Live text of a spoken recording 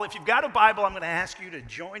If you've got a Bible, I'm going to ask you to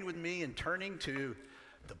join with me in turning to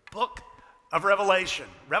the book of Revelation.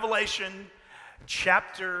 Revelation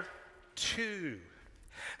chapter 2.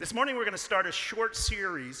 This morning we're going to start a short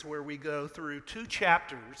series where we go through 2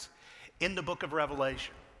 chapters in the book of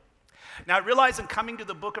Revelation. Now I realize in coming to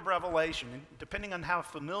the book of Revelation, depending on how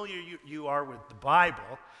familiar you are with the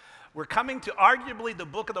Bible, we're coming to arguably the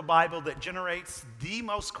book of the Bible that generates the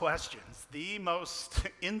most questions, the most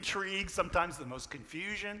intrigue, sometimes the most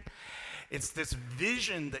confusion. It's this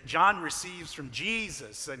vision that John receives from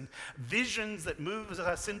Jesus and visions that moves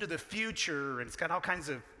us into the future. And it's got all kinds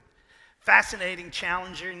of fascinating,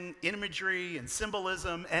 challenging imagery and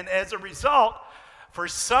symbolism. And as a result, for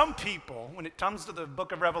some people, when it comes to the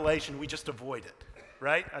book of Revelation, we just avoid it.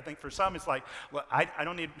 Right? I think for some it's like, well, I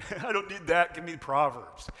don't need that. Give me the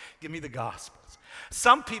Proverbs. Give me the Gospels.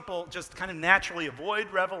 Some people just kind of naturally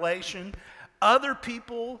avoid Revelation. Other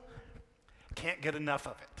people can't get enough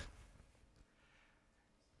of it.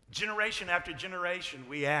 Generation after generation,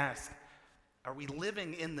 we ask, are we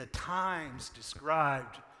living in the times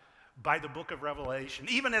described by the book of Revelation?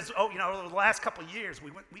 Even as, over the last couple of years, we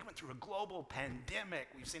went through a global pandemic.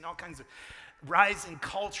 We've seen all kinds of rising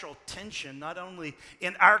cultural tension, not only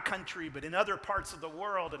in our country, but in other parts of the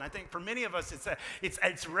world. And I think for many of us,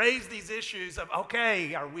 it's raised these issues of,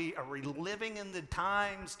 okay, are we living in the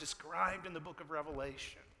times described in the book of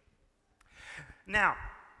Revelation? Now,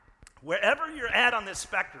 wherever you're at on this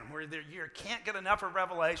spectrum, where you can't get enough of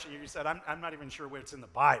Revelation, you said, I'm not even sure where it's in the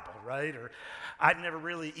Bible, right? Or I've never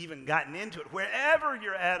really even gotten into it. Wherever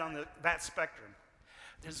you're at on that spectrum,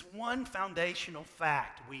 there's one foundational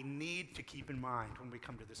fact we need to keep in mind when we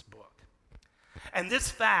come to this book. And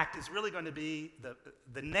this fact is really going to be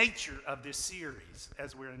the nature of this series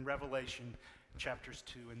as we're in Revelation chapters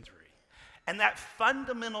 2 and 3. And that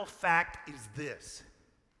fundamental fact is this.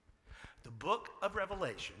 The book of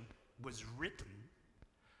Revelation was written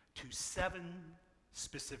to 7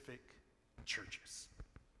 specific churches.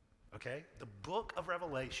 Okay? The book of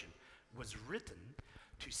Revelation was written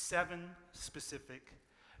to 7 specific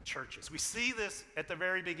churches. We see this at the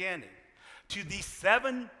very beginning. To these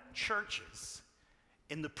 7 churches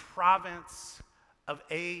in the province of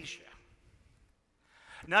Asia.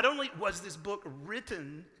 Not only was this book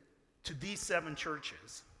written to these 7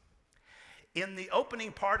 churches, in the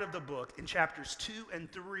opening part of the book, in chapters 2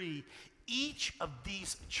 and 3, each of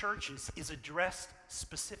these churches is addressed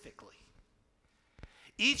specifically.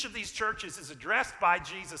 Each of these churches is addressed by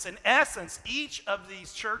Jesus. In essence, each of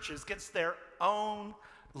these churches gets their own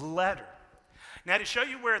letter. Now, to show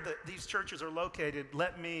you where these churches are located,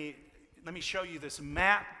 let me show you this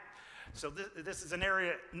map. So this is an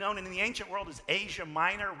area known in the ancient world as Asia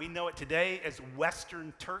Minor. We know it today as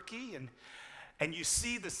Western Turkey. And you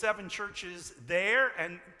see the 7 churches there.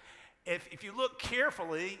 And if you look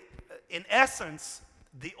carefully, in essence,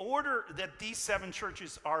 the order that these 7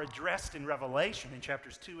 churches are addressed in Revelation in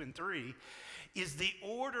chapters 2 and 3 is the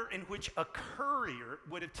order in which a courier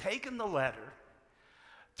would have taken the letter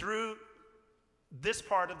through this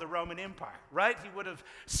part of the Roman Empire, right? He would have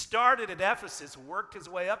started at Ephesus, worked his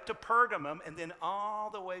way up to Pergamum, and then all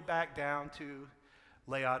the way back down to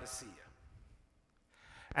Laodicea.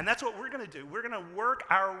 And that's what we're going to do. We're going to work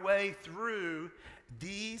our way through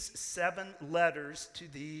these 7 letters to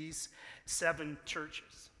these 7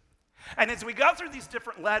 churches. And as we go through these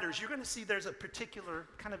different letters, you're going to see there's a particular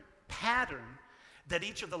kind of pattern that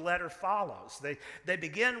each of the letter follows. They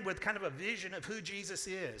begin with kind of a vision of who Jesus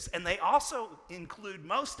is. And they also include,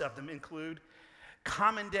 most of them include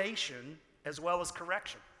commendation as well as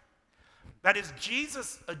correction. That is,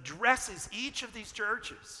 Jesus addresses each of these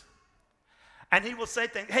churches. And he will say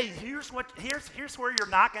things, hey, here's where you're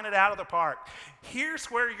knocking it out of the park. Here's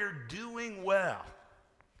where you're doing well.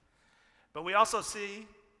 But we also see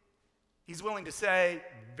he's willing to say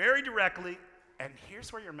very directly, and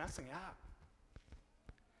here's where you're messing up.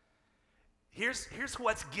 Here's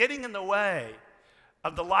what's getting in the way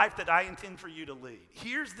of the life that I intend for you to lead.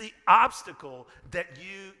 Here's the obstacle that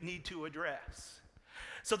you need to address.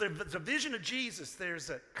 So there's a vision of Jesus, there's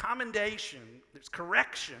a commendation, there's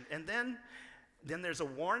correction, and then there's a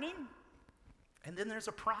warning, and then there's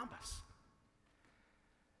a promise.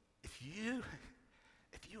 If you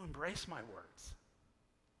embrace my words,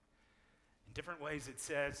 in different ways it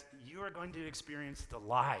says, you are going to experience the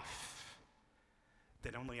life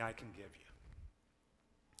that only I can give you.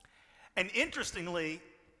 And interestingly,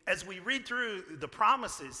 as we read through the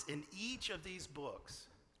promises in each of these books,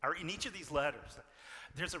 or in each of these letters,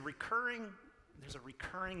 there's a recurring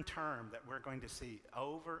term that we're going to see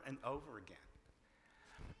over and over again.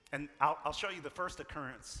 And I'll show you the first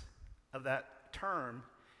occurrence of that term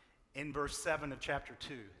in verse 7 of chapter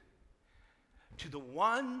 2. To the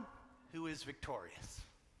one who is victorious.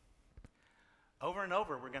 Over and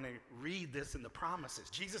over, we're going to read this in the promises.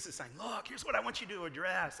 Jesus is saying, look, here's what I want you to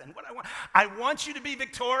address. And what I want you to be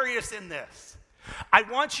victorious in this. I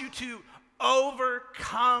want you to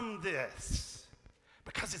overcome this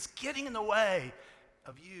because it's getting in the way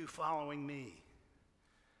of you following me.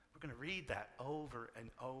 We're going to read that over and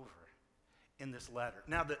over in this letter.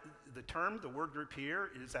 Now, the word group here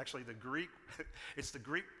is actually the Greek. It's the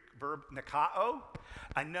Greek verb nikao.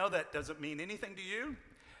 I know that doesn't mean anything to you.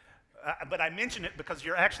 But I mention it because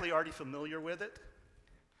you're actually already familiar with it.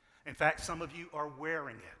 In fact, some of you are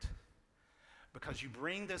wearing it because you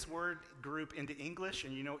bring this word group into English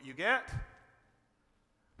and you know what you get?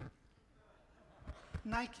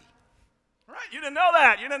 Nike. Right? You didn't know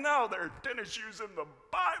that. You didn't know there are tennis shoes in the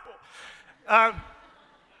Bible.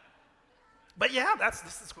 But yeah,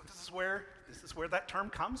 this is where that term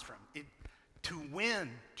comes from. To win,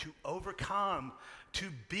 to overcome, to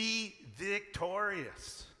be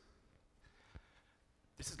victorious.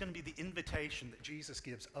 This is going to be the invitation that Jesus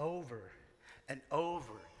gives over and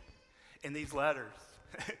over in these letters.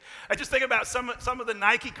 I just think about some of the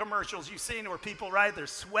Nike commercials you've seen where people, right, they're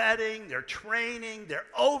sweating, they're training, they're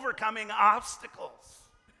overcoming obstacles.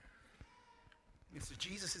 It's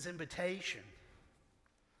Jesus' invitation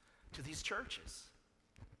to these churches.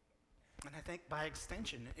 And I think by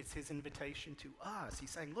extension, it's his invitation to us.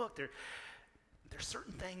 He's saying, look, there's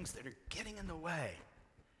certain things that are getting in the way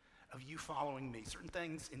of you following me. Certain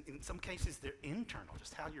things, in some cases, they're internal,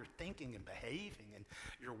 just how you're thinking and behaving and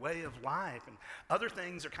your way of life. And other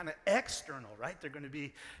things are kind of external, right? They're going to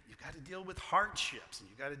be, you've got to deal with hardships, and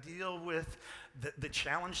you've got to deal with the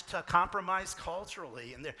challenge to compromise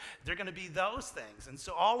culturally, and they're going to be those things. And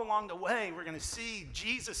so all along the way, we're going to see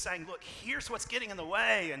Jesus saying, look, here's what's getting in the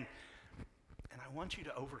way, and I want you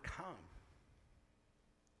to overcome.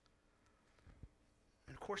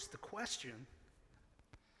 And of course, the question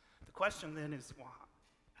then is, well,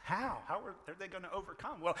 how? How are they going to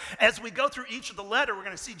overcome? Well, as we go through each of the letter, we're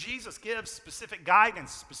going to see Jesus give specific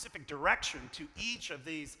guidance, specific direction to each of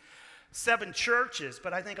these 7 churches.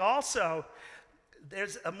 But I think also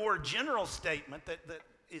there's a more general statement that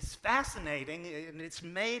is fascinating, and it's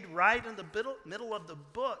made right in the middle of the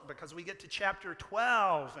book because we get to chapter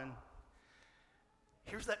 12, and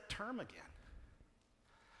here's that term again.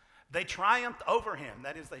 They triumphed over him.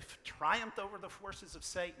 That is, they triumphed over the forces of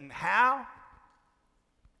Satan. How?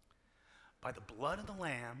 By the blood of the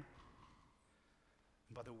Lamb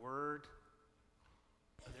and by the word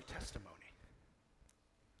of their testimony.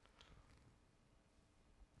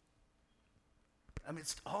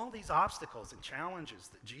 Amidst all these obstacles and challenges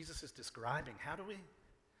that Jesus is describing, how do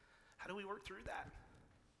we work through that?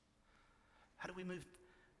 How do we move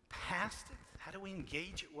past it? How do we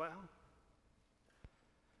engage it well?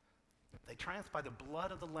 They triumphed by the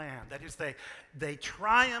blood of the Lamb. That is, they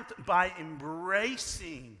triumphed by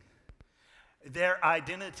embracing their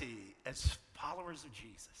identity as followers of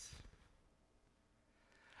Jesus.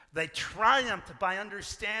 They triumphed by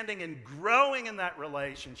understanding and growing in that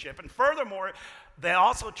relationship. And furthermore, they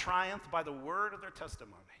also triumphed by the word of their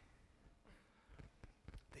testimony.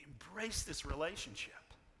 They embraced this relationship,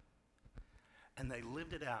 and they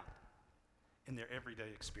lived it out in their everyday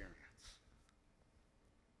experience.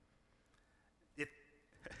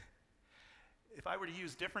 If I were to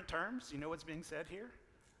use different terms, you know what's being said here?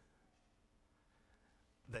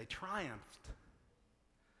 They triumphed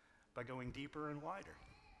by going deeper and wider.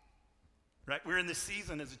 Right? We're in this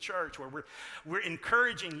season as a church where we're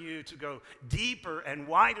encouraging you to go deeper and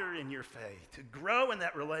wider in your faith, to grow in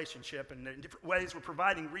that relationship, and in different ways we're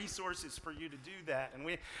providing resources for you to do that. And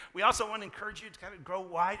we also want to encourage you to kind of grow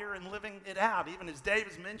wider and living it out. Even as Dave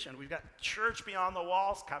has mentioned, we've got Church Beyond the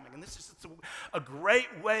Walls coming, and this is a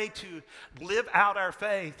great way to live out our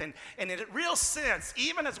faith. And in a real sense,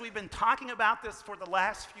 even as we've been talking about this for the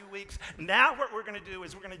last few weeks, now what we're going to do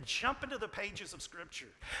is we're going to jump into the pages of Scripture,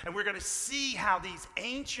 and we're going to see how these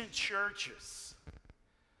ancient churches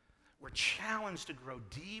were challenged to grow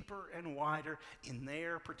deeper and wider in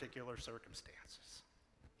their particular circumstances.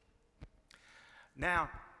 Now,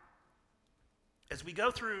 as we go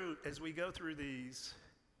through these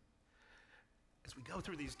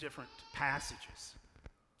different passages,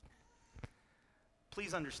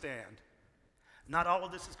 please understand, not all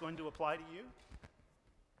of this is going to apply to you.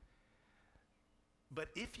 But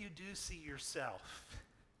if you do see yourself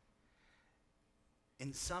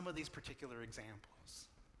in some of these particular examples,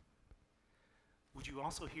 would you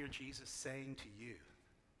also hear Jesus saying to you,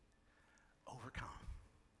 overcome,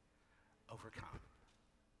 overcome,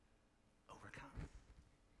 overcome?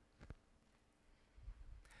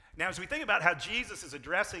 Now, as we think about how Jesus is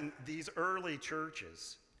addressing these early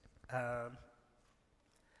churches,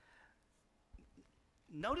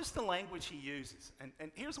 notice the language he uses.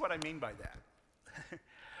 And here's what I mean by that.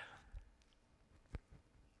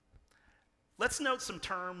 Let's note some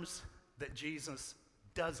terms that Jesus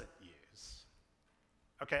doesn't use.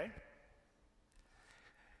 Okay?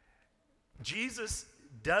 Jesus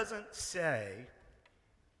doesn't say,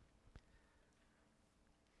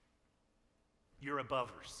 you're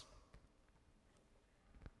abovers.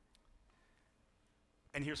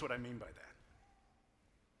 And here's what I mean by that.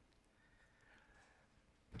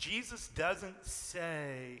 Jesus doesn't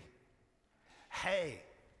say, hey,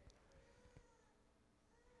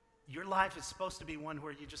 your life is supposed to be one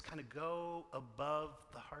where you just kind of go above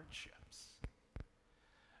the hardships.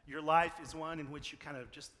 Your life is one in which you kind of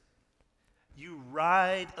just, you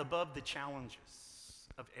ride above the challenges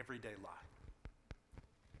of everyday life.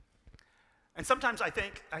 And sometimes I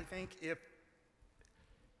think if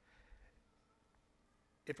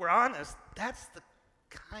we're honest, that's the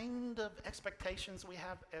kind of expectations we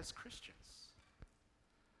have as Christians.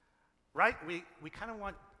 Right? We kind of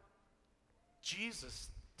want Jesus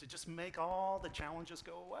to just make all the challenges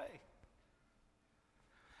go away.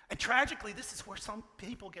 And tragically, this is where some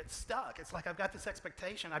people get stuck. It's like, I've got this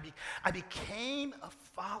expectation. I became a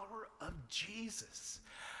follower of Jesus.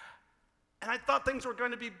 And I thought things were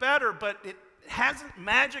going to be better, but it hasn't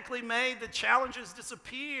magically made the challenges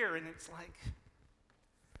disappear. And it's like,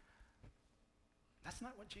 that's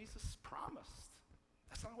not what Jesus promised.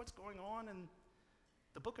 That's not what's going on in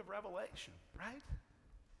the book of Revelation, right?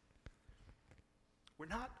 We're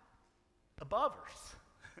not abovers.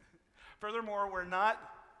 Furthermore, we're not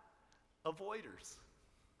avoiders.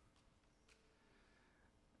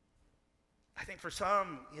 I think for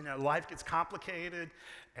some, life gets complicated,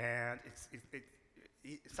 and it's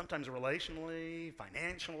sometimes relationally,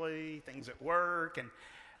 financially, things at work,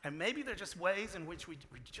 and maybe there are just ways in which we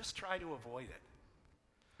just try to avoid it.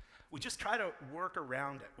 We just try to work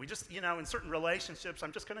around it. We just, in certain relationships,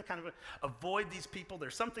 I'm just going to kind of avoid these people.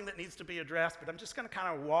 There's something that needs to be addressed, but I'm just going to kind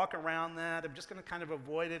of walk around that. I'm just going to kind of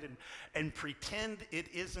avoid it and pretend it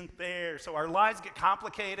isn't there. So our lives get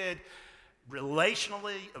complicated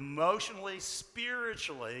relationally, emotionally,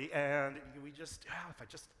 spiritually, and we just, I'm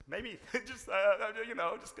going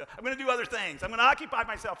to do other things. I'm going to occupy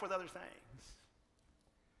myself with other things.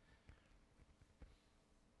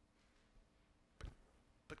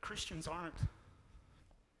 But Christians aren't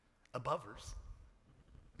abovers.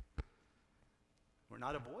 We're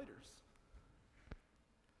not avoiders.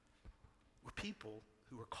 We're people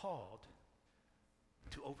who are called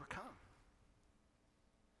to overcome.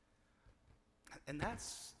 And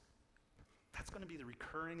that's going to be the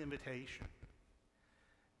recurring invitation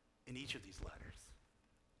in each of these letters.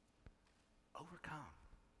 Overcome.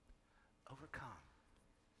 Overcome.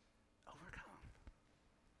 Overcome.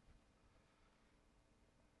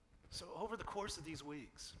 So over the course of these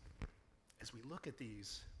weeks, as we look at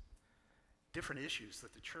these different issues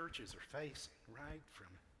that the churches are facing, right, from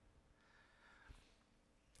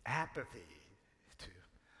apathy to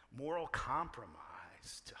moral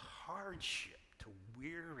compromise to hardship to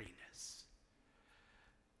weariness,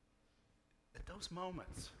 at those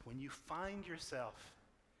moments when you find yourself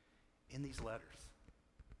in these letters,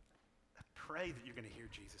 I pray that you're going to hear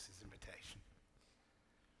Jesus' invitation.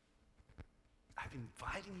 I'm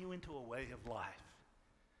inviting you into a way of life,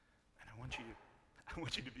 and I want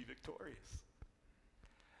you to be victorious.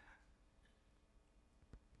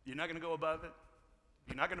 You're not going to go above it.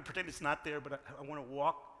 You're not going to pretend it's not there, but I want to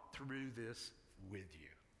walk through this with you.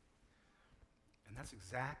 And that's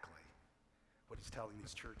exactly what he's telling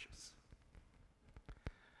these churches.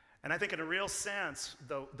 And I think in a real sense,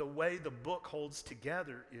 the way the book holds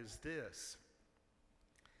together is this.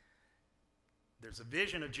 There's a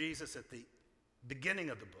vision of Jesus at the beginning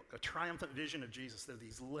of the book, a triumphant vision of Jesus. There are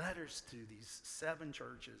these letters to these 7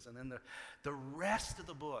 churches, and then the rest of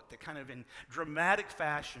the book that kind of in dramatic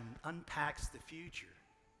fashion unpacks the future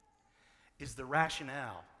is the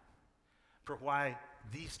rationale for why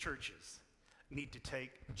these churches need to take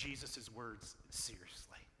Jesus' words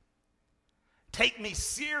seriously. Take me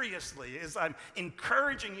seriously as I'm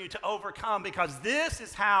encouraging you to overcome, because this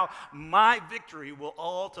is how my victory will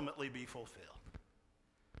ultimately be fulfilled.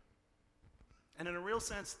 And in a real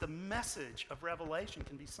sense, the message of Revelation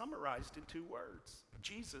can be summarized in 2 words.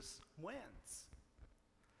 Jesus wins.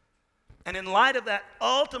 And in light of that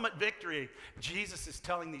ultimate victory, Jesus is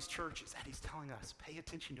telling these churches, and he's telling us, pay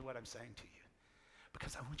attention to what I'm saying to you,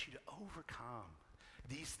 because I want you to overcome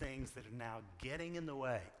these things that are now getting in the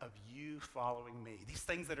way of you following me, these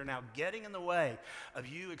things that are now getting in the way of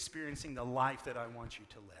you experiencing the life that I want you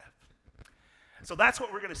to live. So that's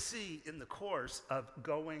what we're going to see in the course of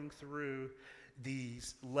going through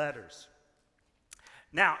these letters.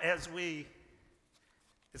 Now, as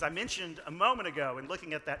I mentioned a moment ago in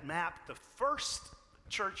looking at that map, the first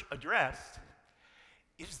church addressed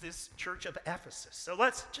is this church of Ephesus. So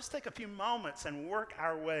let's just take a few moments and work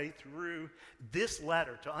our way through this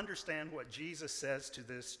letter to understand what Jesus says to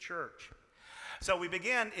this church. So we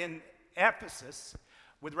begin in Ephesus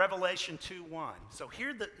with Revelation 2:1. So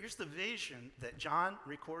here's the vision that John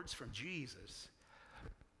records from Jesus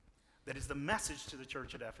that is the message to the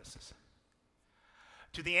church at Ephesus.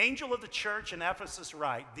 To the angel of the church in Ephesus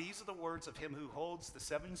write, these are the words of him who holds the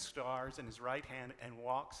 7 stars in his right hand and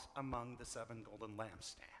walks among the 7 golden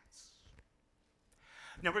lampstands.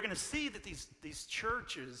 Now we're going to see that these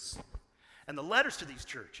churches and the letters to these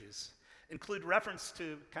churches include reference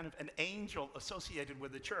to kind of an angel associated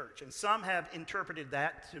with the church. And some have interpreted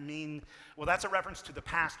that to mean, well, that's a reference to the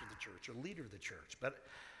pastor of the church or leader of the church. But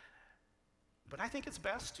I think it's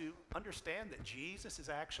best to understand that Jesus is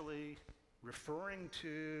actually referring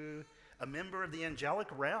to a member of the angelic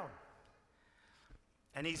realm.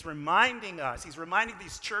 And he's reminding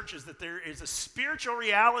these churches that there is a spiritual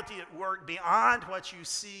reality at work beyond what you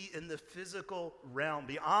see in the physical realm,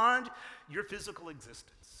 beyond your physical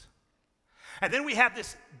existence. And then we have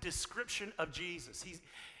this description of Jesus.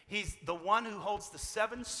 He's the one who holds the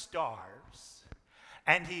 7 stars,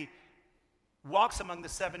 and he walks among the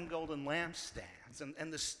 7 golden lampstands.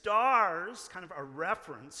 And the stars kind of are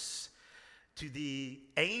reference to the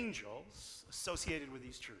angels associated with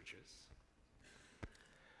these churches.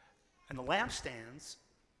 And the lampstands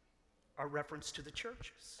are reference to the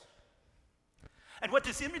churches. And what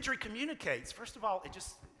this imagery communicates, first of all,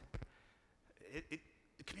 it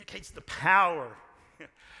communicates the power.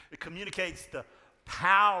 It communicates the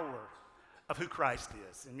power of who Christ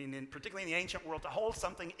is. I mean, particularly in the ancient world, to hold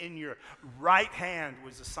something in your right hand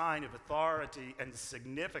was a sign of authority and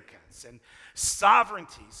significance and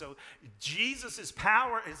sovereignty. So Jesus'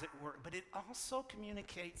 power is at work, but it also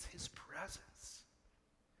communicates his presence.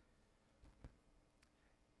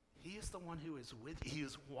 He is the one who is with you. He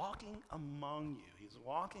is walking among you. He's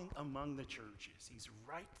walking among the churches. He's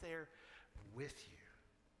right there with you.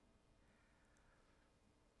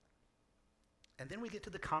 And then we get to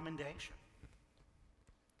the commendation.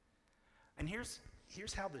 And here's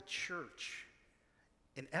how the church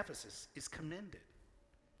in Ephesus is commended.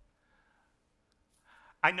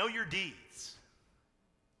 I know your deeds,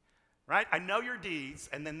 right? I know your deeds,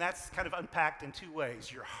 and then that's kind of unpacked in 2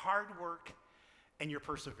 ways: your hard work and your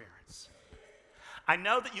perseverance. I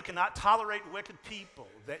know that you cannot tolerate wicked people,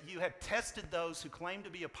 that you have tested those who claim to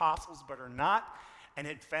be apostles but are not, and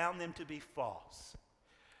had found them to be false.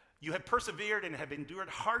 You have persevered and have endured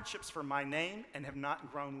hardships for my name and have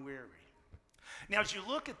not grown weary. Now, as you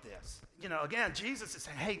look at this, again, Jesus is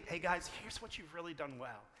saying, hey guys, here's what you've really done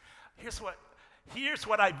well. Here's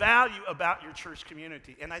what I value about your church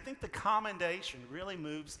community. And I think the commendation really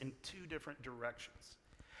moves in 2 different directions.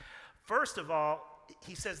 First of all,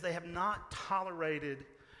 he says they have not tolerated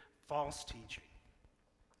false teaching.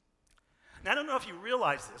 Now, I don't know if you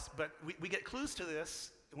realize this, but we get clues to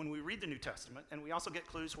this when we read the New Testament, and we also get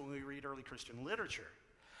clues when we read early Christian literature.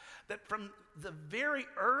 That from the very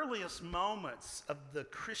earliest moments of the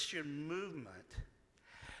Christian movement,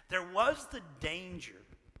 there was the danger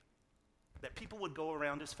that people would go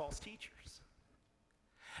around as false teachers.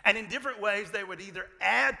 And in different ways, they would either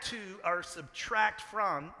add to or subtract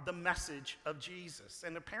from the message of Jesus.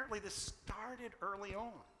 And apparently this started early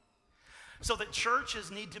on. So that churches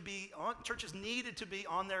needed to be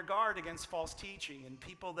on their guard against false teaching and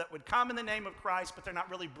people that would come in the name of Christ, but they're not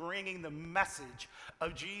really bringing the message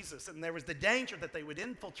of Jesus. And there was the danger that they would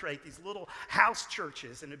infiltrate these little house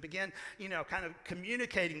churches, and it began, kind of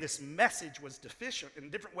communicating this message was deficient. In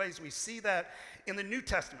different ways, we see that in the New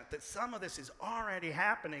Testament, that some of this is already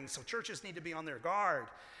happening, so churches need to be on their guard.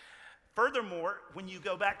 Furthermore, when you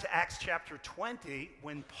go back to Acts chapter 20,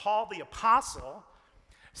 when Paul the apostle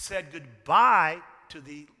said goodbye to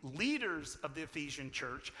the leaders of the Ephesian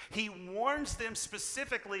church, he warns them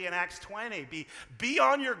specifically in Acts 20, be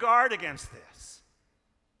on your guard against this.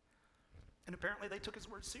 And apparently they took his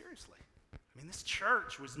word seriously. I mean, this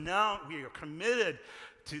church was known, we are committed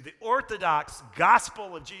to the Orthodox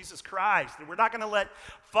gospel of Jesus Christ, and we're not going to let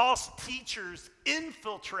false teachers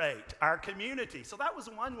infiltrate our community. So that was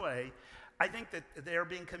one way I think that they're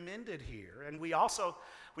being commended here. And we also,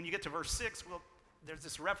 when you get to verse 6, there's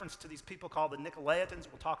this reference to these people called the Nicolaitans.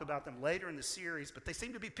 We'll talk about them later in the series, but they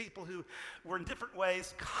seem to be people who were in different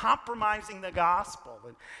ways compromising the gospel,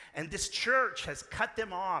 and this church has cut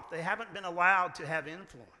them off. They haven't been allowed to have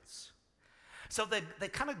influence. So they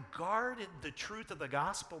kind of guarded the truth of the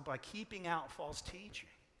gospel by keeping out false teaching.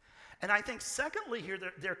 And I think secondly here,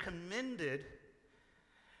 they're commended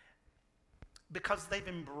because they've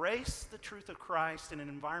embraced the truth of Christ in an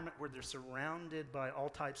environment where they're surrounded by all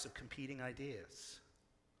types of competing ideas.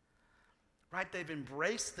 Right? They've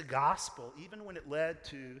embraced the gospel even when it led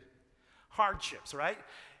to hardships, right?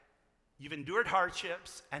 You've endured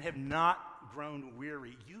hardships and have not grown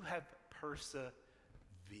weary. You have persevered.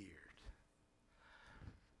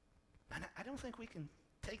 And I don't think we can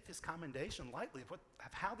take this commendation lightly of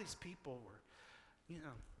how these people were,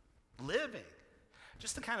 living.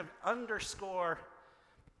 Just to kind of underscore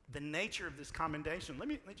the nature of this commendation, let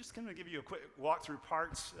me just kind of give you a quick walk through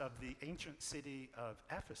parts of the ancient city of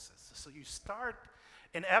Ephesus. So you start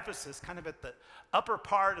in Ephesus, kind of at the upper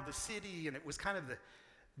part of the city, and it was kind of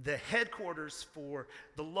the headquarters for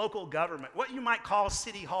the local government, what you might call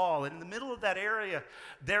City Hall. And in the middle of that area,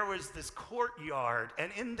 there was this courtyard.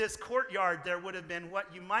 And in this courtyard, there would have been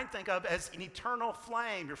what you might think of as an eternal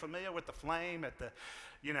flame. You're familiar with the flame at the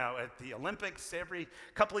Olympics every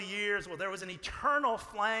couple of years. Well, there was an eternal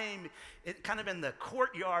flame kind of in the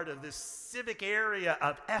courtyard of this civic area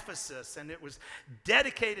of Ephesus, and it was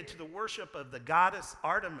dedicated to the worship of the goddess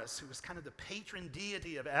Artemis, who was kind of the patron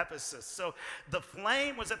deity of Ephesus. So the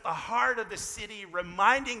flame was at the heart of the city,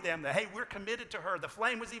 reminding them that, hey, we're committed to her. The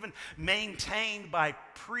flame was even maintained by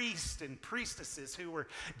priests and priestesses who were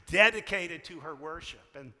dedicated to her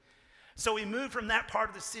worship. And so we moved from that part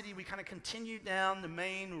of the city, we kind of continued down the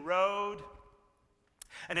main road.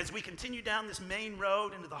 And as we continue down this main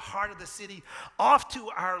road into the heart of the city, off to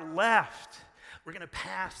our left, we're going to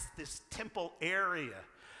pass this temple area.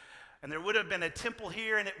 And there would have been a temple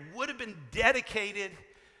here, and it would have been dedicated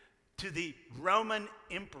to the Roman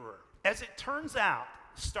emperor. As it turns out,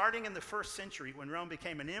 starting in the first century when Rome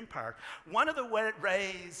became an empire, one of the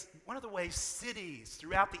ways cities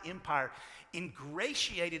throughout the empire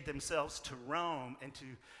ingratiated themselves to Rome and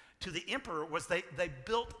to the emperor was they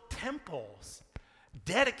built temples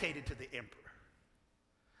dedicated to the emperor.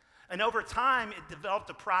 And over time, it developed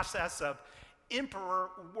a process of emperor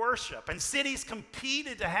worship. And cities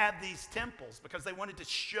competed to have these temples because they wanted to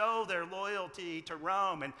show their loyalty to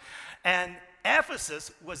Rome. And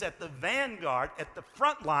Ephesus was at the vanguard, at the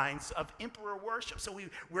front lines of emperor worship. So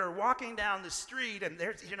we're walking down the street, and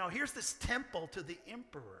here's this temple to the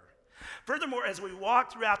emperor. Furthermore, as we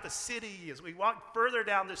walk throughout the city, as we walk further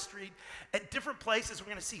down the street, at different places, we're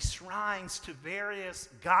going to see shrines to various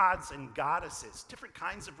gods and goddesses, different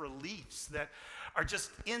kinds of reliefs that are just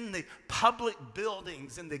in the public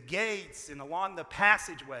buildings, in the gates, and along the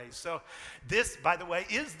passageways. So this, by the way,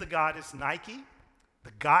 is the goddess Nike,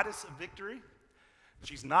 the goddess of victory.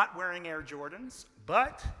 She's not wearing Air Jordans,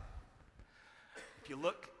 but if you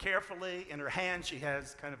look carefully in her hand, she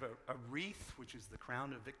has kind of a wreath, which is the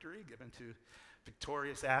crown of victory given to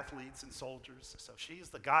victorious athletes and soldiers. So she is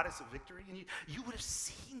the goddess of victory. And you would have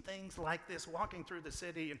seen things like this walking through the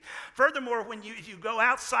city. And furthermore, if you go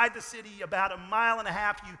outside the city about 1.5 miles,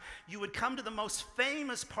 you would come to the most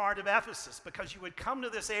famous part of Ephesus, because you would come to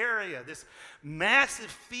this area, this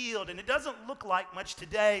massive field. And it doesn't look like much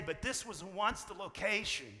today, but this was once the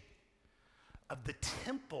location of the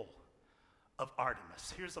temple of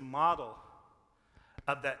Artemis. Here's a model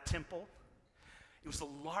of that temple. It was the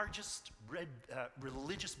largest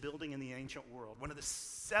religious building in the ancient world, one of the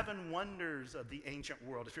 7 wonders of the ancient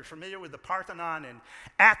world. If you're familiar with the Parthenon in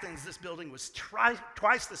Athens, this building was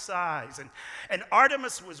twice the size. And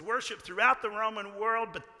Artemis was worshipped throughout the Roman world,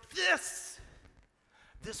 but this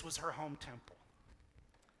was her home temple.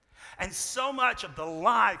 And so much of the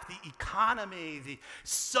life, the economy, the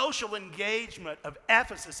social engagement of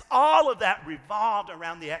Ephesus, all of that revolved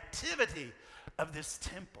around the activity of this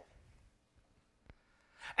temple.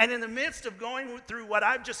 And in the midst of going through what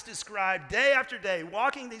I've just described day after day,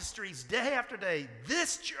 walking these streets day after day,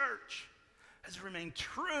 this church has remained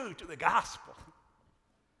true to the gospel.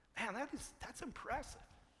 Man, that's impressive.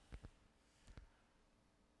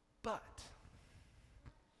 But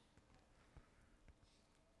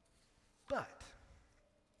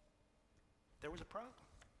there was a problem.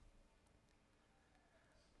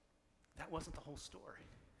 That wasn't the whole story.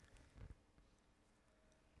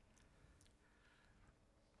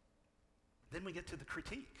 Then we get to the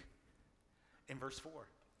critique in verse 4,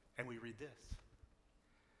 and we read this.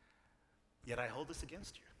 Yet I hold this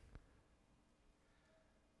against you.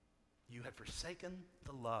 You have forsaken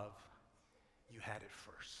the love you had at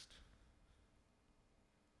first.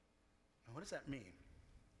 What does that mean?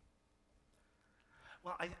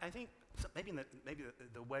 Well, I think maybe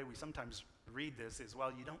the way we sometimes read this is,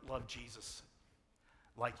 well, you don't love Jesus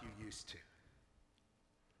like you used to.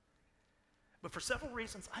 But for several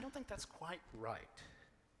reasons, I don't think that's quite right.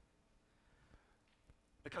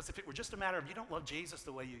 Because if it were just a matter of you don't love Jesus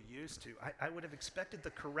the way you used to, I would have expected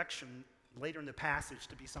the correction later in the passage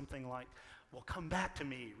to be something like, well, come back to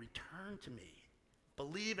me, return to me,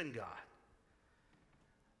 believe in God.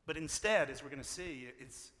 But instead, as we're going to see,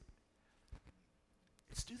 it's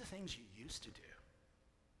do the things you used to do.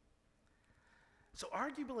 So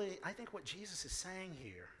arguably, I think what Jesus is saying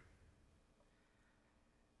here,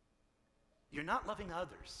 you're not loving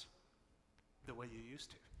others the way you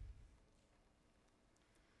used to.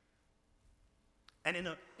 And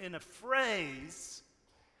in a phrase,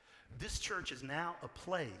 this church is now a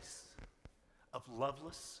place of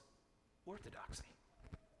loveless orthodoxy.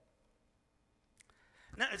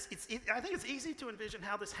 Now, I think it's easy to envision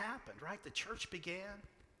how this happened, right? The church began.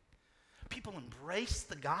 People embraced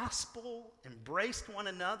the gospel, embraced one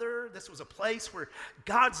another. This was a place where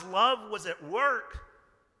God's love was at work.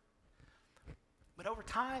 But over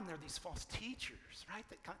time, there are these false teachers, right,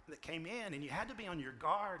 that came in, and you had to be on your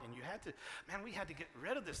guard, and we had to get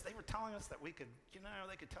rid of this. They were telling us that we could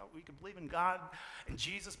believe in God and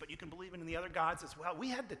Jesus, but you can believe in the other gods as well. We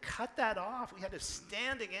had to cut that off. We had to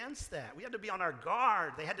stand against that. We had to be on our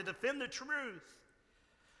guard. They had to defend the truth.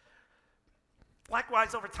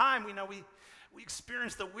 Likewise, over time, we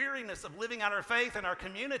experienced the weariness of living out our faith in our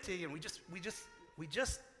community, and we just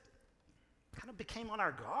kind of became on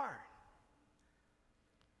our guard.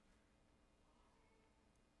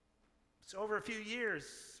 So over a few years,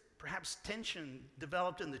 perhaps tension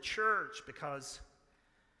developed in the church because,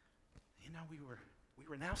 we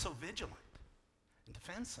were now so vigilant and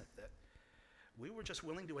defensive that we were just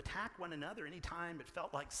willing to attack one another anytime it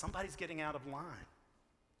felt like somebody's getting out of line.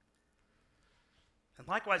 And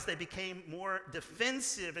likewise, they became more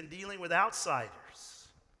defensive in dealing with outsiders.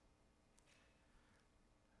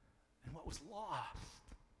 And what was lost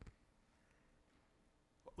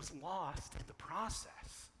in the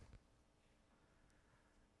process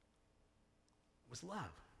was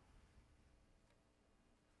love.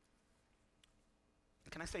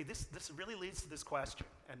 Can I say this really leads to this question,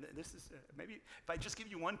 and this is maybe if I just give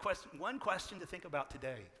you one question to think about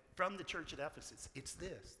today from the church at Ephesus, it's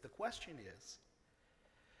this. The question is,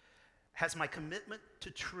 has my commitment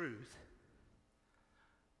to truth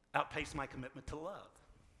outpaced my commitment to love?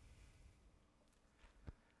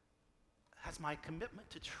 Has my commitment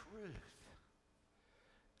to truth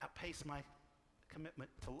outpaced my commitment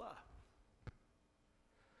to love?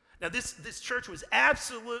 Now, this church was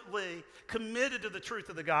absolutely committed to the truth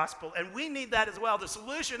of the gospel, and we need that as well. The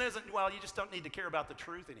solution isn't, well, you just don't need to care about the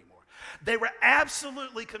truth anymore. They were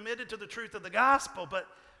absolutely committed to the truth of the gospel, but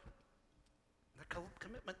their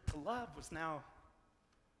commitment to love was now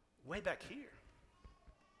way back here.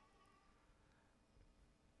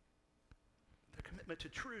 Their commitment to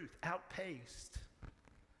truth outpaced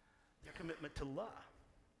their commitment to love.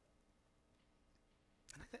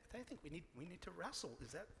 And I think we need to wrestle.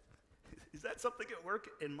 Is that something at work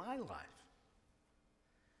in my life?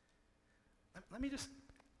 Let's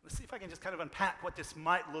see if I can just kind of unpack what this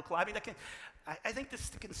might look like. I think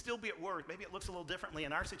this can still be at work. Maybe it looks a little differently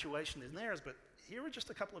in our situation than theirs, but here are just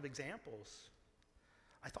a couple of examples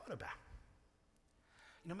I thought about.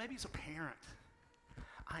 Maybe as a parent,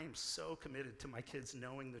 I am so committed to my kids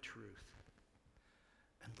knowing the truth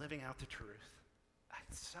and living out the truth. I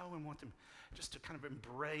so want them just to kind of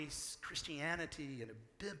embrace Christianity in a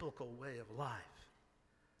biblical way of life.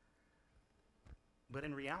 But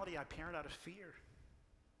in reality, I parent out of fear.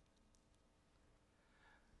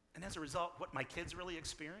 And as a result, what my kids really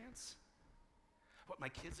experience,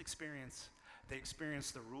 they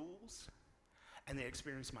experience the rules, and they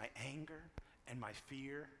experience my anger and my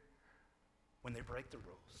fear when they break the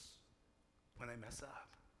rules, when they mess up.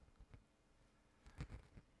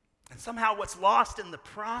 And somehow what's lost in the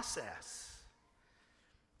process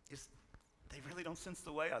is they really don't sense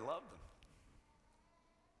the way I love them.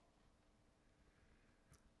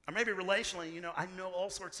 Or maybe relationally, I know all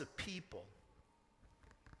sorts of people.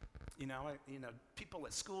 People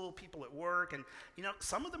at school, people at work, and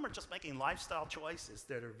some of them are just making lifestyle choices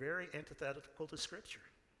that are very antithetical to Scripture.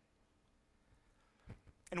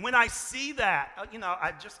 And when I see that,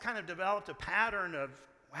 I've just kind of developed a pattern of,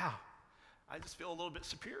 wow, I just feel a little bit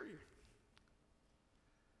superior.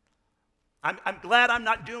 I'm glad I'm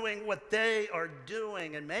not doing what they are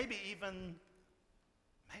doing, and maybe even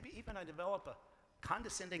I develop a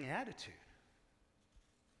condescending attitude.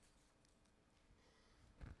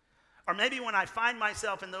 Or maybe when I find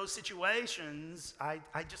myself in those situations, I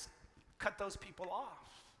just cut those people off.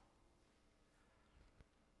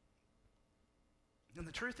 And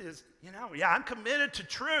the truth is, I'm committed to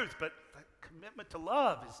truth, but the commitment to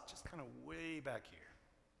love is just kind of way back here.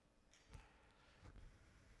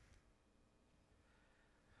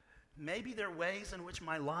 Maybe there are ways in which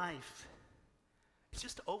my life is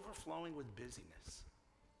just overflowing with busyness,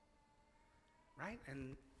 right?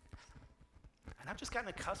 And I've just gotten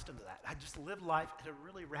accustomed to that. I just live life at a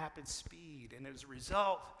really rapid speed, and as a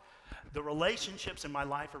result, the relationships in my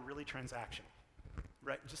life are really transactional.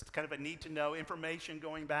 Right, just kind of a need to know information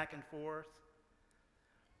going back and forth.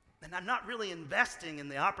 And I'm not really investing in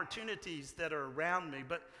the opportunities that are around me,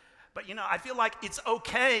 but I feel like it's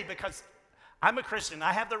okay because I'm a Christian.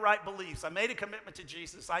 I have the right beliefs. I made a commitment to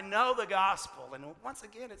Jesus. I know the gospel. And once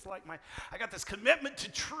again, it's like I got this commitment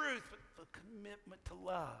to truth, but the commitment to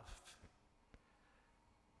love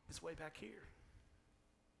is way back here.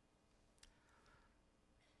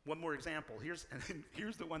 One more example. Here's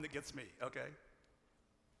the one that gets me, okay?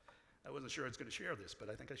 I wasn't sure I was going to share this, but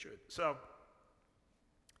I think I should. So,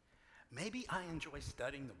 maybe I enjoy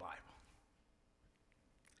studying the Bible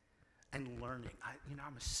and learning.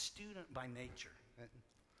 I'm a student by nature.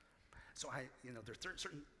 So there are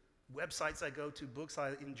certain websites I go to, books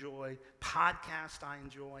I enjoy, podcasts I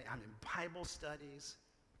enjoy. I'm in Bible studies.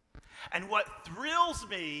 And what thrills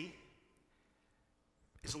me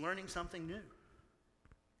is learning something new,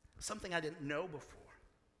 something I didn't know before.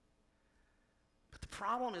 The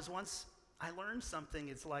problem is once I learn something,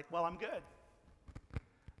 it's like, well, I'm good.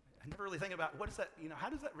 I never really think about what is that, how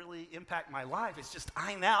does that really impact my life? It's just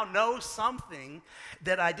I now know something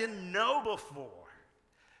that I didn't know before.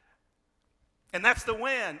 And that's the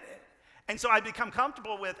win. And so I become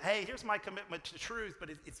comfortable with, hey, here's my commitment to truth, but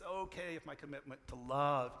it's okay if my commitment to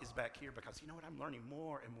love is back here because you know what? I'm learning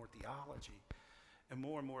more and more theology and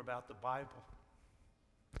more about the Bible.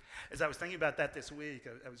 As I was thinking about that this week,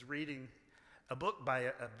 I was reading a book by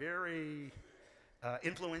a very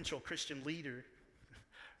influential Christian leader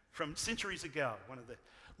from centuries ago. One of the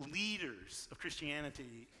leaders of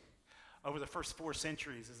Christianity over the first 4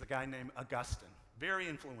 centuries is a guy named Augustine. Very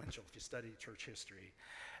influential if you study church history.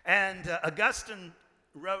 And Augustine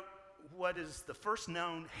wrote what is the first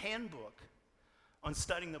known handbook on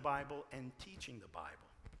studying the Bible and teaching the Bible.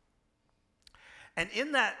 And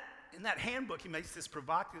in that handbook, he makes this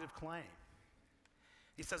provocative claim.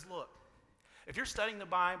 He says, look, if you're studying the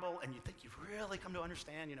Bible and you think you've really come to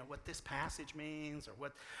understand, what this passage means or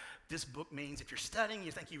what this book means, if you're studying,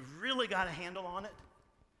 you think you've really got a handle on it,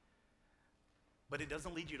 but it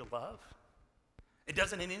doesn't lead you to love, it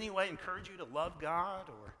doesn't in any way encourage you to love God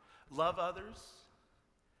or love others,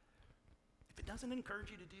 if it doesn't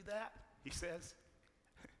encourage you to do that, he says,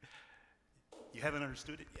 you haven't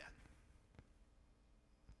understood it yet.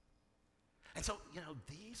 And so,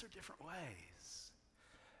 these are different ways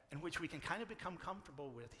in which we can kind of become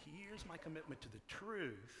comfortable with, here's my commitment to the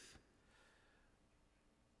truth,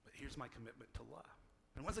 but here's my commitment to love.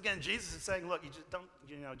 And once again, Jesus is saying, look, you just don't,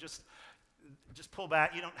 just pull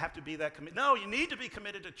back. You don't have to be that committed. No, you need to be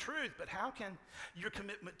committed to truth, but how can your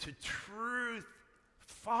commitment to truth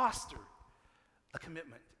foster a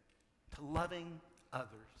commitment to loving others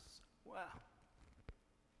well?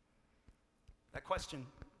 That question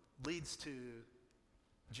leads to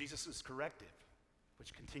Jesus' corrective,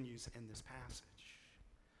 which continues in this passage.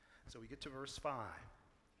 So we get to verse 5,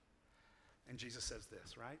 and Jesus says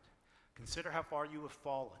this, right? Consider how far you have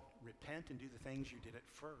fallen. Repent and do the things you did at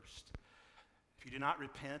first. If you do not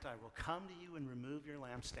repent, I will come to you and remove your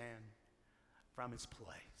lampstand from its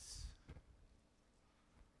place.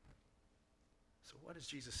 So what does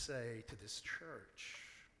Jesus say to this church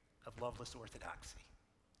of Loveless Orthodoxy?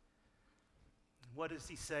 What does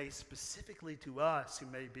he say specifically to us who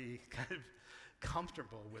may be kind of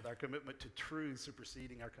comfortable with our commitment to truth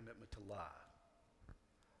superseding our commitment to love?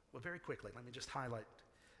 Well, very quickly, let me just highlight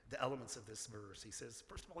the elements of this verse. He says,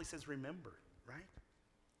 first of all, he says, remember, right?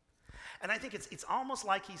 And I think it's almost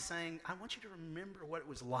like he's saying, I want you to remember what it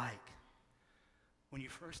was like when you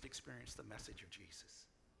first experienced the message of Jesus.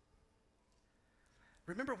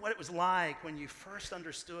 Remember what it was like when you first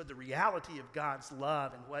understood the reality of God's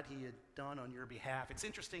love and what he had done on your behalf. It's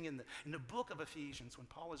interesting in the book of Ephesians, when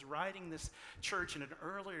Paul is writing this church in an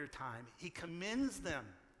earlier time, he commends them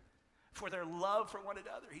for their love for one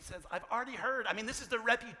another. He says, I've already heard. This is the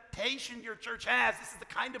reputation your church has. This is the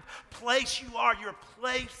kind of place you are. You're a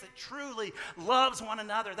place that truly loves one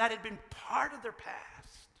another. That had been part of their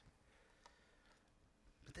past.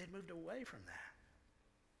 But they'd moved away from that.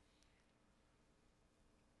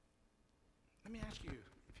 Let me ask you,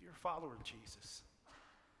 if you're a follower of Jesus,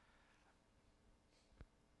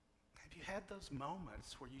 Have you had those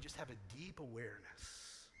moments where you just have a deep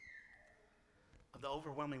awareness of the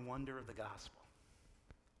overwhelming wonder of the gospel?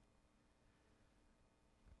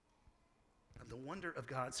 Of the wonder of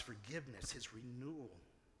God's forgiveness, his renewal.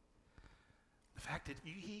 The fact that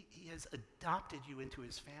he has adopted you into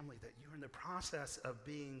his family, that you're in the process of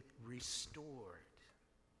being restored.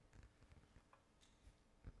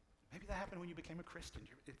 Maybe that happened when you became a Christian.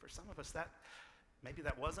 For some of us, maybe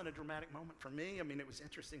that wasn't a dramatic moment. For me, I mean, it was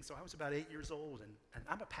interesting. So I was about 8 years old, and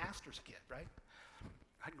I'm a pastor's kid, right?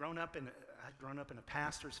 I'd grown up in a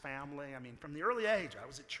pastor's family. I mean, from the early age, I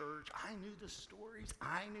was at church. I knew the stories.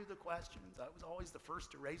 I knew the questions. I was always the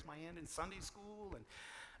first to raise my hand in Sunday school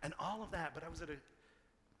and all of that. But I was at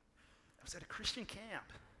a Christian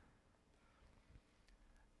camp.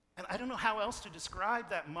 And I don't know how else to describe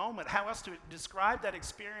that moment, how else to describe that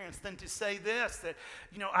experience than to say this, that,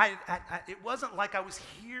 it wasn't like I was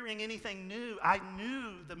hearing anything new. I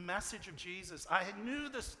knew the message of Jesus. I knew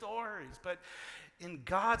the stories, but in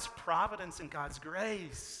God's providence and God's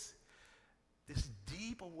grace, this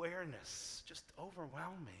deep awareness just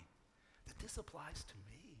overwhelmed me that this applies to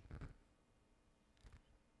me.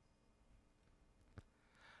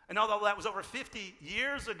 And although that was over 50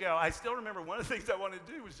 years ago, I still remember one of the things I wanted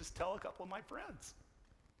to do was just tell a couple of my friends.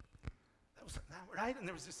 That was right, and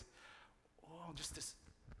there was this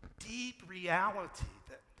deep reality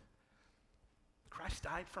that Christ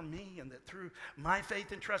died for me, and that through my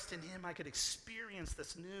faith and trust in him, I could experience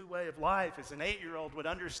this new way of life as an 8-year-old would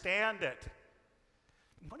understand it.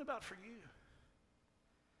 And what about for you?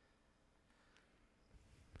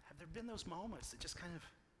 Have there been those moments that just kind of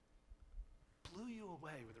blew you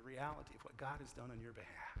away with the reality of what God has done on your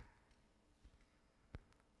behalf?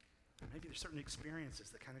 And maybe there's certain experiences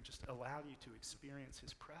that kind of just allow you to experience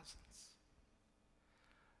his presence.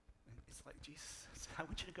 And it's like, Jesus, I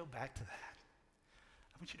want you to go back to that.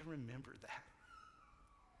 I want you to remember that.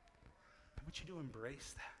 I want you to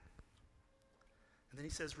embrace that. And then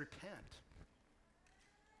he says, repent.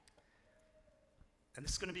 And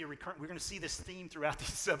this is going to be we're going to see this theme throughout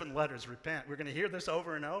these 7 letters, repent. We're going to hear this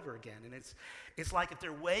over and over again. And it's like if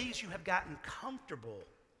there are ways you have gotten comfortable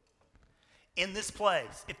in this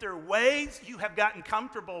place, if there are ways you have gotten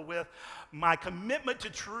comfortable with my commitment to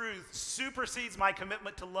truth supersedes my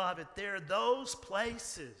commitment to love, if there are those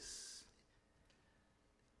places,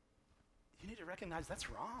 you need to recognize that's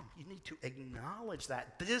wrong. You need to acknowledge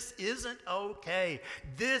that. This isn't okay.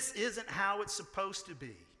 This isn't how it's supposed to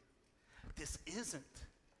be. This isn't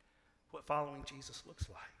what following Jesus looks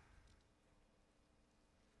like.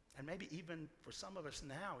 And maybe even for some of us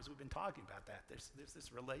now, as we've been talking about that, there's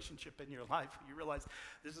this relationship in your life where you realize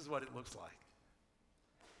this is what it looks like.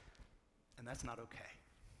 And that's not okay.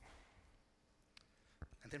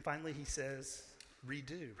 And then finally he says,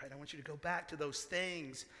 redo, right? I want you to go back to those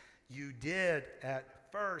things you did at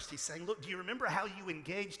first. He's saying, look, do you remember how you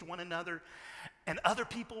engaged one another and other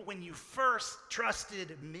people when you first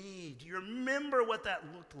trusted me? Do you remember what that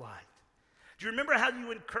looked like? Do you remember how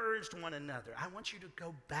you encouraged one another? I want you to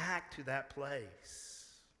go back to that place.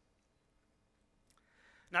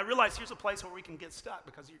 Now, I realize here's a place where we can get stuck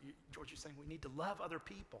because, George, you're saying we need to love other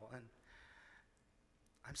people. And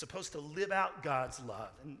I'm supposed to live out God's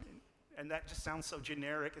love. And that just sounds so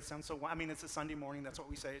generic. It sounds so, it's a Sunday morning. That's what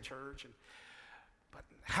we say at church. But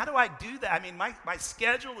how do I do that? I mean, my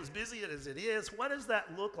schedule, as busy as it is, what does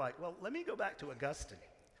that look like? Well, let me go back to Augustine.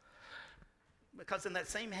 Because in that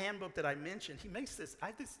same handbook that I mentioned, he makes this,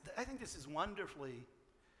 I think this is wonderfully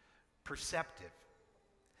perceptive.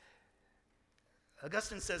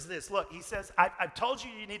 Augustine says this, look, he says, I've told you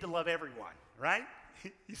need to love everyone, right?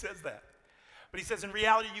 He says that. But he says, in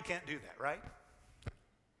reality, you can't do that, right?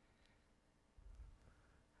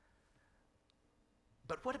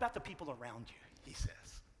 But what about the people around you, he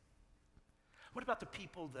says? What about the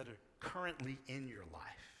people that are currently in your life?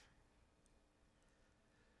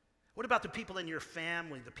 What about the people in your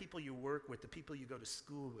family, the people you work with, the people you go to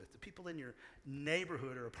school with, the people in your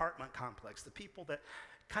neighborhood or apartment complex, the people that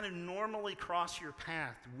kind of normally cross your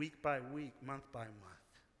path week by week, month by month?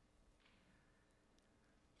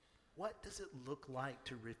 What does it look like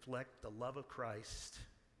to reflect the love of Christ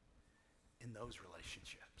in those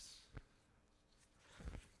relationships?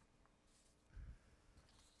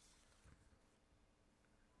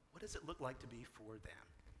 What does it look like to be for them?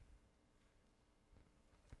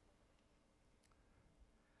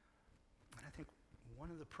 And I think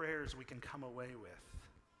one of the prayers we can come away with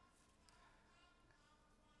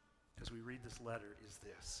as we read this letter is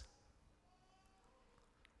this.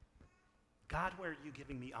 God, where are you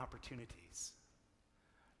giving me opportunities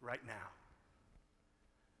right now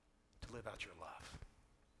to live out your love?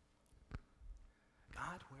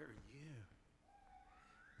 God, where are you?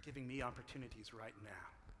 Giving me opportunities right now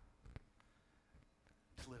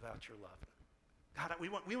to live out your love. God, we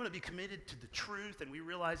want to be committed to the truth, and we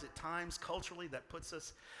realize at times culturally that puts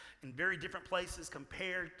us in very different places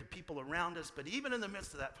compared to people around us. But even in the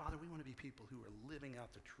midst of that, Father, we want to be people who are living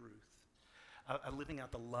out the truth, living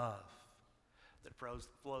out the love that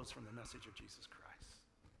flows from the message of Jesus Christ.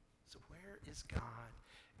 So where is God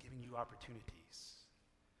giving you opportunities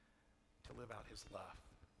to live out his love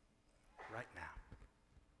right now?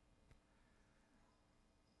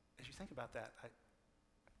 As you think about that, I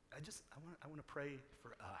want to pray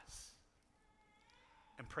for us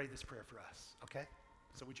and pray this prayer for us, okay?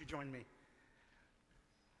 So would you join me?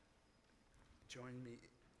 Join me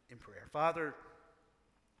in prayer. Father,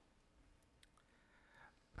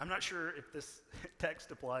 I'm not sure if this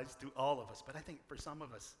text applies to all of us, but I think for some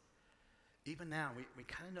of us, even now, we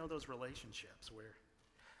kind of know those relationships where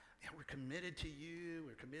we're committed to you,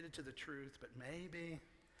 we're committed to the truth, but maybe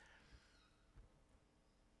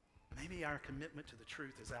our commitment to the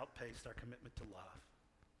truth has outpaced our commitment to love.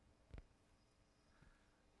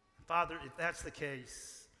 Father, if that's the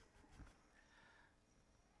case,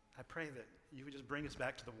 I pray that you would just bring us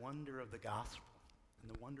back to the wonder of the gospel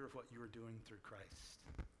and the wonder of what you are doing through Christ.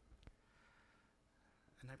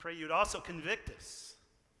 And I pray you would also convict us.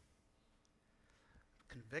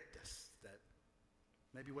 Convict us that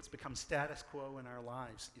maybe what's become status quo in our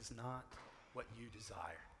lives is not what you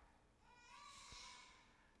desire.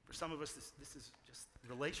 For some of us, this is just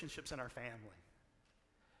relationships in our family.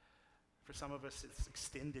 For some of us, it's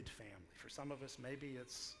extended family. For some of us, maybe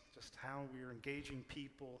it's just how we're engaging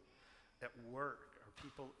people at work or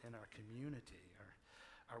people in our community, or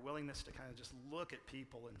our willingness to kind of just look at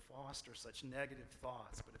people and foster such negative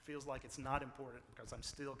thoughts, but it feels like it's not important because I'm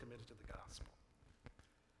still committed to the gospel.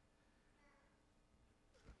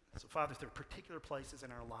 So, Father, if there are particular places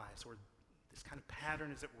in our lives where this kind of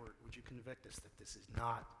pattern is at work, would you convict us that this is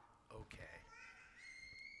not okay?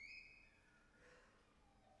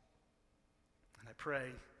 And I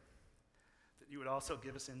pray that you would also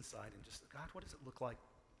give us insight and just, God, what does it look like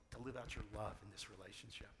to live out your love in this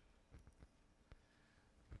relationship?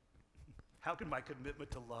 How can my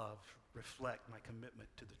commitment to love reflect my commitment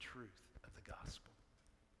to the truth of the gospel?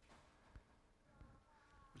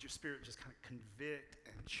 Would your Spirit just kind of convict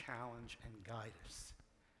and challenge and guide us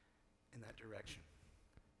in that direction?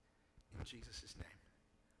 In Jesus' name,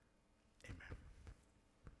 amen.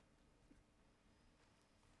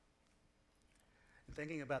 And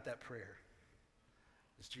thinking about that prayer,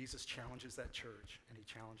 as Jesus challenges that church and he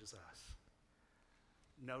challenges us,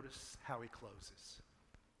 notice how he closes.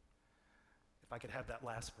 If I could have that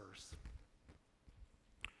last verse.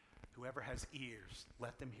 Whoever has ears,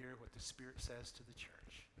 let them hear what the Spirit says to the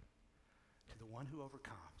church. To the one who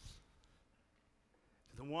overcomes.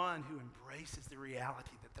 To the one who embraces the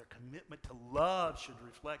reality that their commitment to love should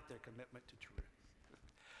reflect their commitment to truth.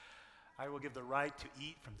 I will give the right to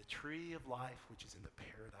eat from the tree of life, which is in the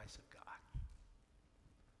paradise of God.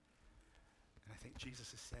 And I think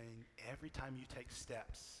Jesus is saying, every time you take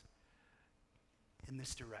steps in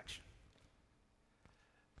this direction,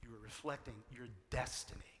 you are reflecting your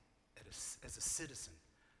destiny as a citizen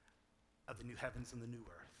of the new heavens and the new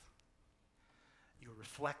earth. You are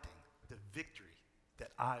reflecting the victory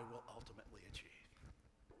that I will ultimately achieve.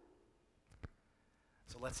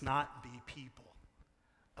 So let's not be people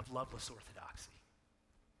of loveless orthodoxy.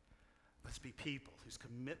 Let's be people whose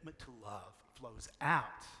commitment to love flows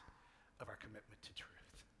out of our commitment to truth.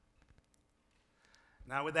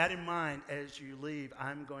 Now, with that in mind, as you leave,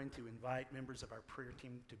 I'm going to invite members of our prayer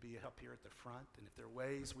team to be up here at the front. And if there are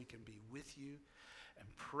ways we can be with you and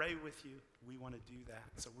pray with you, we want to do that.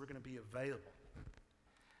 So we're going to be available.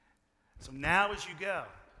 So now as you go,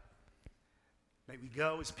 may we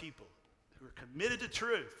go as people who are committed to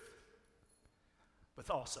truth, but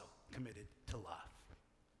also committed to love.